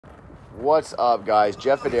What's up, guys?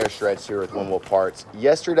 Jeff Adair Shreds here with Onewheel Parts.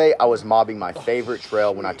 Yesterday, I was mobbing my favorite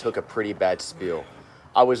trail when I took a pretty bad spill.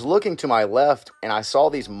 I was looking to my left, and I saw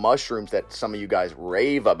these mushrooms that some of you guys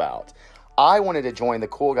rave about. I wanted to join the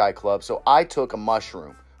cool guy club, so I took a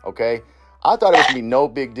mushroom, okay? I thought it was going to be no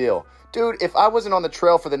big deal. Dude, if I wasn't on the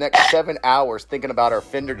trail for the next 7 hours thinking about our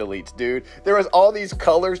fender deletes, dude, there was all these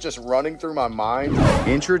colors just running through my mind.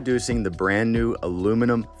 Introducing the brand new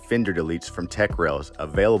aluminum fender deletes from Tech Rails,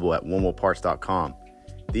 available at onewheelparts.com.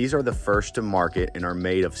 These are the first to market and are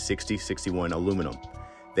made of 6061 aluminum.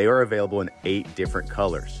 They are available in 8 different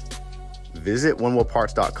colors. Visit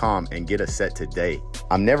onewheelparts.com and get a set today.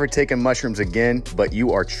 I'm never taking mushrooms again, but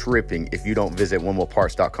you are tripping if you don't visit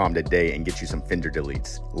onewheelparts.com today and get you some fender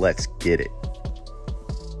deletes. Let's get it.